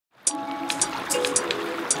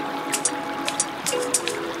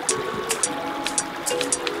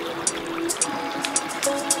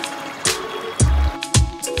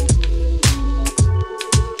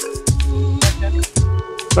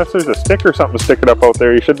unless there's a stick or something sticking up out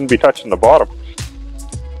there, you shouldn't be touching the bottom.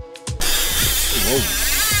 Whoa.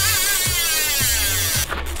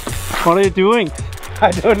 What are you doing? I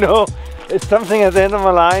don't know. It's something at the end of my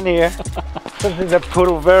line here. Something that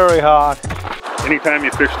pulled very hard. Anytime you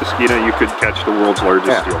fish the Skeena, you could catch the world's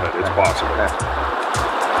largest steelhead. It's possible.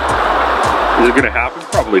 Is it going to happen?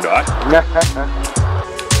 Probably not. We're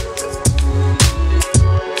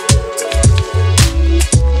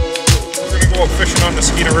going to go out fishing on the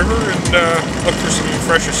Skeena River and look for some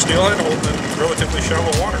fresher steelhead holding in relatively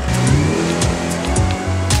shallow water.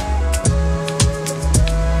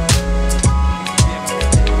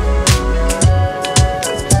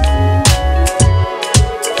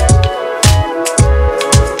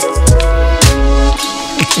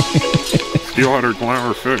 Steelhead are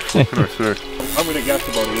glamour fish, what can I say? I'm going to guess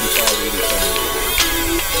about 85, 87.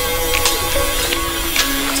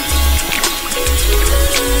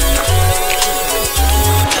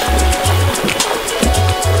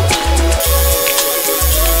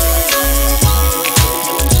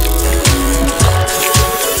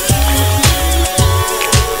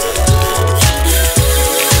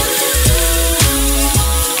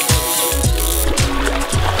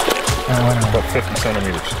 About 50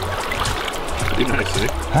 centimeters. Pretty nice, eh?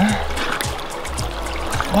 Huh?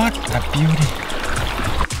 What a beauty.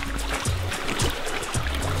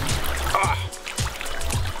 Ah.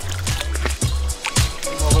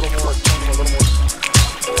 A little more, a little more.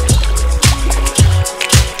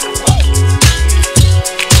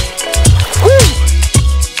 Woo!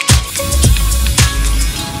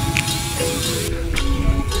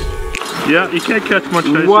 Yeah, you can't catch much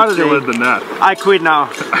nicer steelhead than that. I quit now.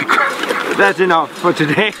 That's enough for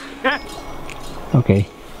today. Okay.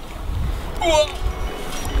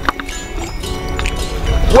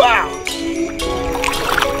 Wow!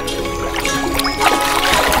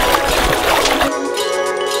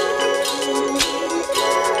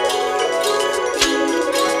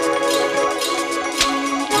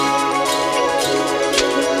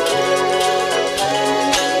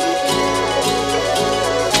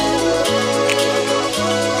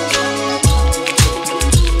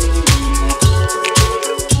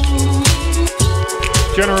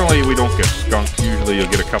 Generally, we don't get skunked. Usually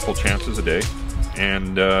you'll get a couple chances a day.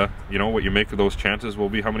 And, you know, what you make of those chances will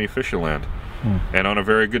be how many fish you land. And on a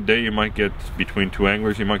very good day, you might get, between two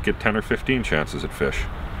anglers, you might get 10 or 15 chances at fish.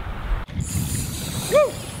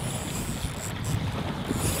 Woo!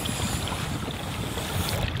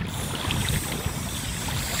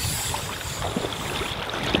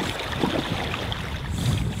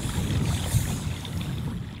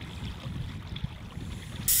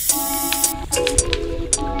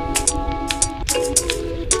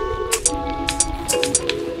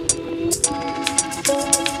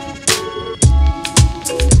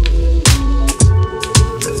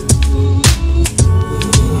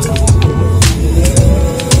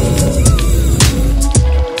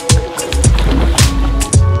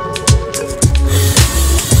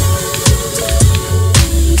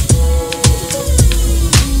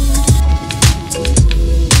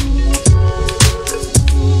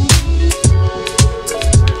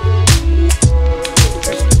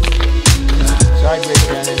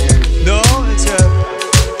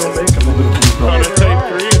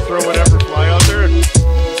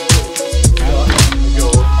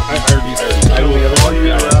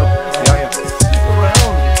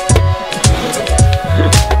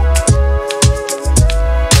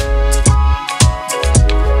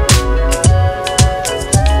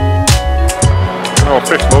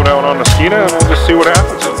 Fish low down on the Skeena and we'll just see what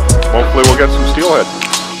happens. Hopefully we'll get some steelhead.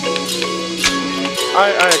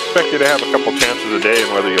 I expect you to have a couple chances a day,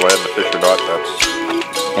 and whether you land the fish or not, that's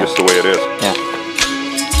just the way it is. Yeah.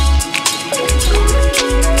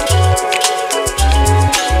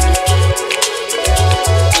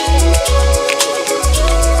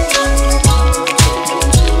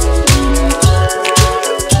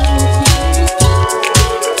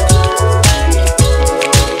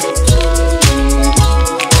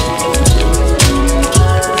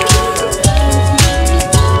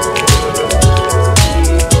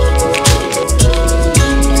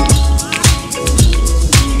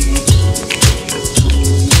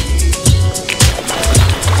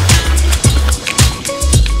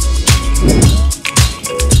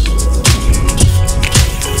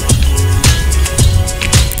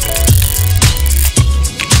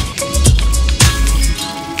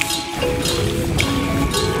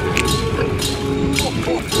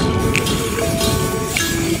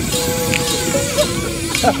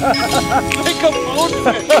 Like a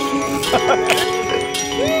bonefish.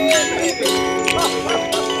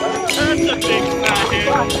 That's a big fat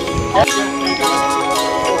head.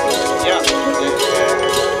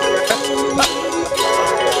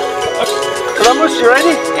 Columbus, you ready?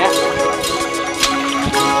 Yeah.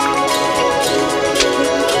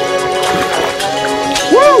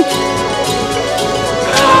 Woo!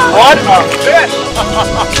 What a fish!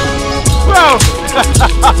 Wow!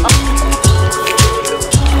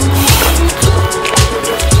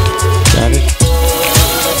 Got it.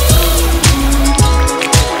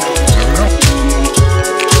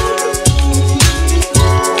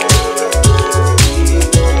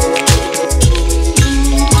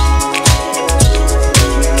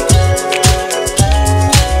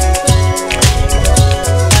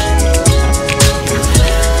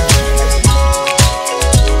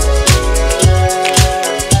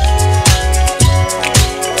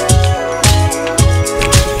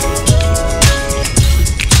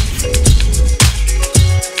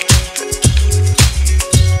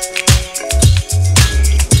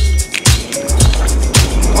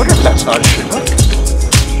 That's not a Chinook.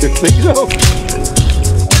 You think so?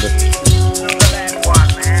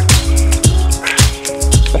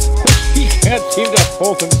 He can't seem to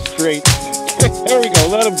hold him straight. There we go,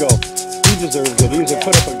 let him go. He deserves it. He's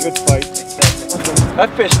put up a good fight. That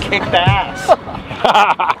fish kicked ass.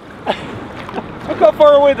 Look how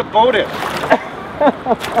far away the boat is.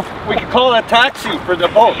 We could call a taxi for the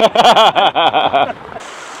boat.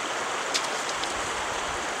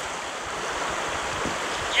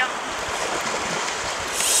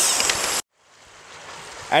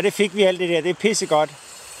 Ja, det fik vi alt det der. Det er pissegodt.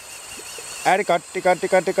 Ja, det er godt, det er godt, det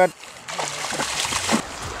er godt, det er godt.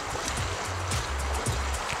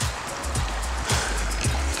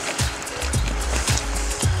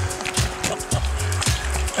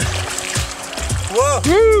 Whoa!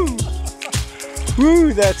 Woo!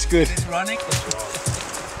 Woo, that's good. It's running.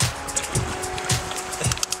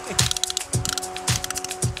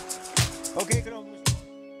 Okay, good.